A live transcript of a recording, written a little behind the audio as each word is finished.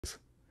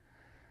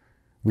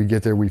We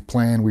get there, we've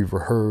planned, we've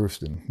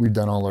rehearsed, and we've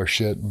done all our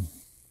shit.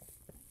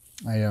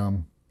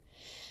 And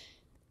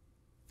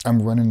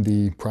I'm running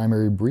the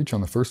primary breach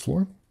on the first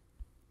floor.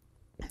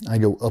 I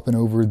go up and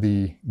over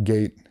the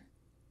gate.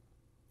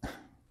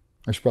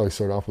 I should probably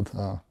start off with,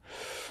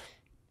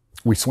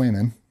 we swam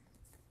in.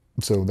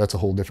 So that's a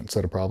whole different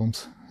set of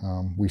problems.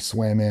 We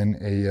swam in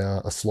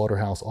a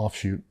Slaughterhouse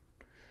offshoot.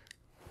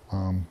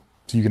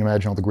 So you can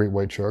imagine all the great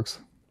white sharks.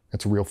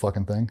 It's a real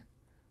fucking thing.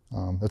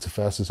 That's the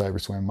fastest I ever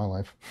swam in my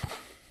life.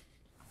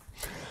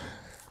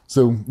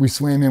 So we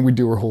swam in, we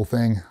do our whole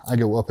thing. I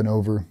go up and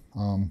over,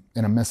 and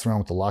I'm messing around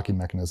with the locking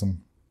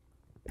mechanism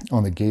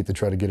on the gate to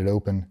try to get it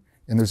open.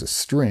 And there's a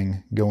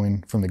string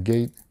going from the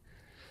gate.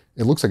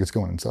 It looks like it's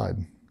going inside.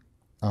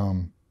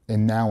 And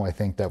now I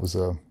think that was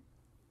an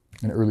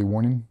early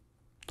warning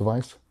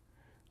device.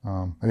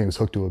 I think it was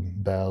hooked to a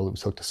bell, it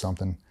was hooked to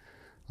something.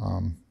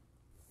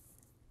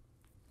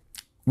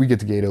 We get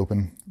the gate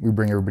open, we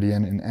bring everybody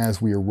in, and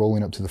as we are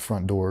rolling up to the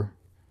front door,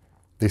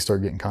 they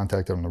start getting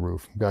contact on the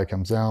roof. Guy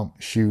comes out,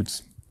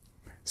 shoots,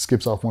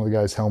 skips off one of the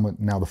guy's helmet,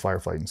 and now the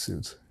firefight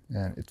ensues.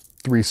 And it's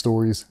 3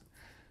 stories,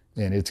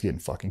 and it's getting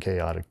fucking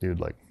chaotic, dude.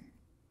 Like,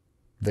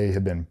 they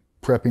have been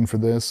prepping for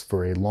this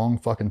for a long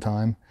fucking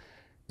time,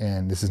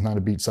 and this is not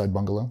a beachside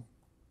bungalow.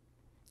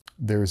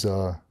 There's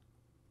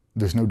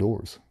no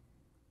doors.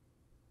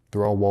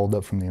 They're all walled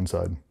up from the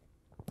inside.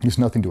 There's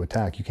nothing to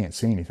attack, you can't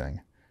see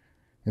anything.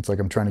 It's like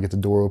I'm trying to get the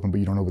door open, but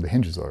you don't know where the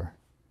hinges are.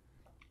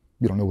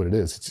 You don't know what it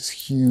is. It's this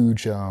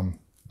huge,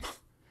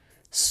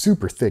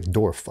 super thick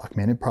door. Fuck,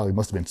 man, it probably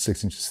must have been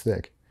 6 inches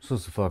thick. So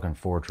it's a fucking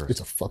fortress. It's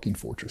a fucking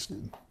fortress,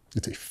 dude.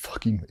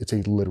 It's a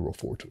literal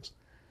fortress.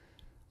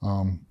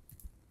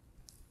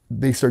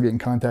 They start getting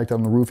contact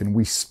on the roof, and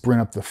we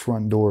sprint up the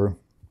front door.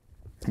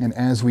 And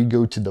as we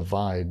go to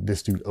divide,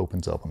 this dude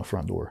opens up on the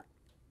front door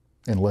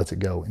and lets it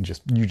go. And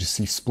you just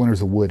see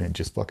splinters of wood, and it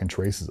just fucking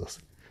traces us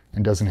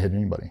and doesn't hit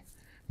anybody.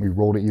 We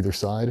roll to either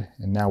side,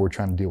 and now we're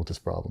trying to deal with this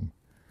problem.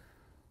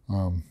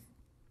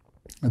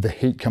 The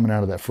hate coming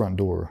out of that front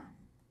door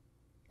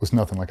was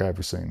nothing like I've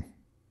ever seen.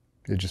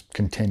 It just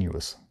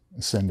continuous,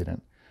 ascending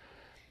it.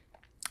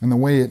 And the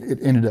way it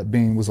ended up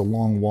being was a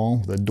long wall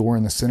with a door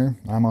in the center.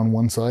 I'm on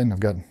one side, and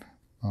I've got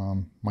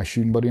my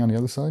shooting buddy on the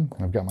other side,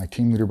 and I've got my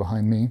team leader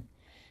behind me.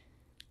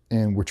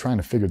 And we're trying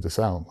to figure this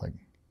out. Like,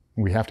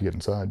 we have to get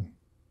inside,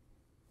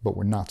 but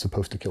we're not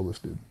supposed to kill this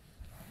dude.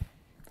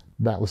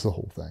 That was the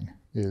whole thing,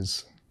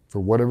 is for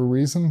whatever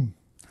reason,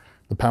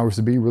 the powers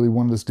to be really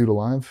wanted this dude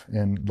alive,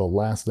 and the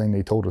last thing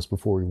they told us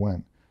before we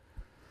went,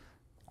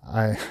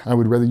 I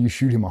would rather you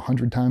shoot him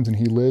 100 times and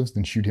he lives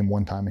than shoot him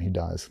 1 time and he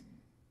dies.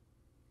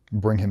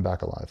 Bring him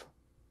back alive.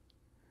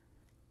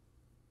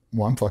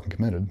 Well, I'm fucking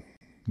committed.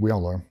 We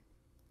all are.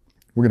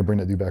 We're gonna bring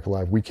that dude back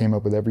alive. We came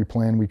up with every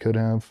plan we could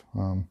have.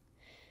 And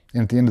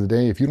at the end of the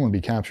day, if you don't want to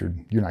be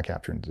captured, you're not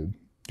capturing the dude.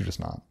 You're just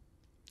not.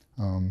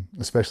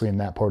 Especially in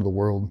that part of the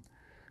world,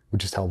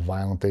 with just how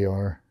violent they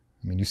are.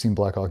 I mean, you've seen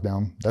Black Hawk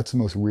Down. That's the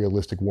most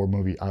realistic war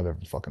movie I've ever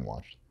fucking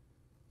watched.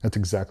 That's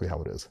exactly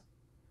how it is.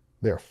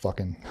 They are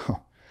fucking,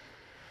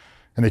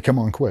 and they come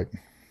on quick.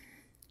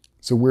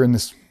 So we're in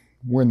this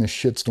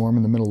shit storm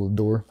in the middle of the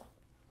door.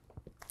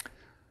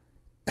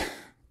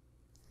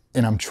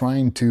 And I'm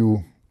trying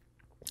to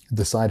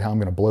decide how I'm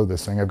gonna blow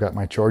this thing. I've got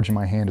my charge in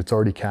my hand, it's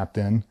already capped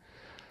in.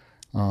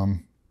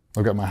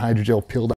 I've got my hydrogel peeled